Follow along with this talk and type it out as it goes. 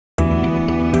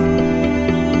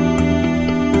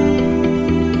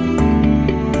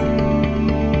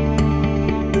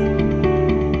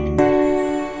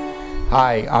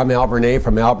Hi, I'm Biernat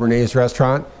from Biernat's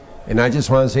Restaurant, and I just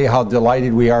want to say how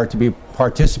delighted we are to be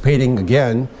participating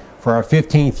again for our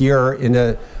 15th year in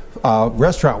the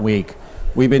Restaurant Week.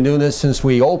 We've been doing this since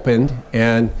we opened,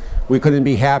 and we couldn't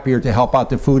be happier to help out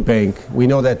the food bank. We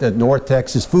know that the North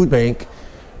Texas Food Bank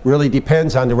really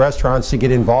depends on the restaurants to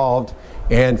get involved,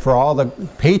 and for all the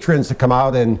patrons to come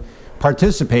out and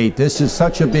participate. This is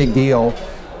such a big deal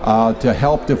to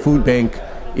help the food bank.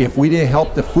 If we didn't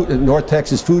help the North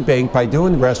Texas Food Bank by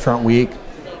doing Restaurant Week,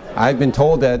 I've been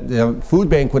told that the food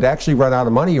bank would actually run out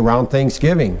of money around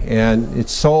Thanksgiving, and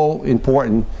it's so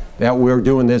important that we're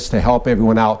doing this to help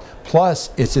everyone out. Plus,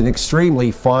 it's an extremely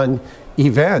fun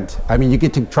event. I mean, you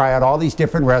get to try out all these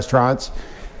different restaurants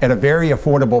at a very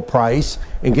affordable price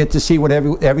and get to see what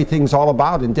everything's all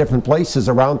about in different places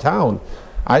around town.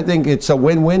 I think it's a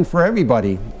win-win for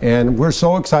everybody, and we're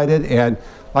so excited. And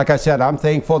like I said, I'm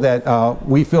thankful that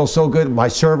we feel so good. My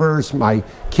servers, my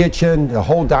kitchen, the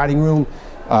whole dining room,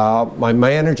 my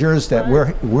managers, that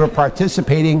we're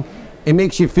participating. It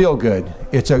makes you feel good.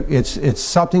 It's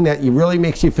something that really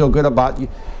makes you feel good about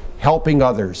helping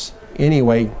others.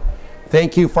 Anyway,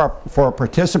 thank you for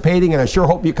participating, and I sure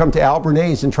hope you come to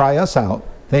Biernat's and try us out.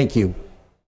 Thank you.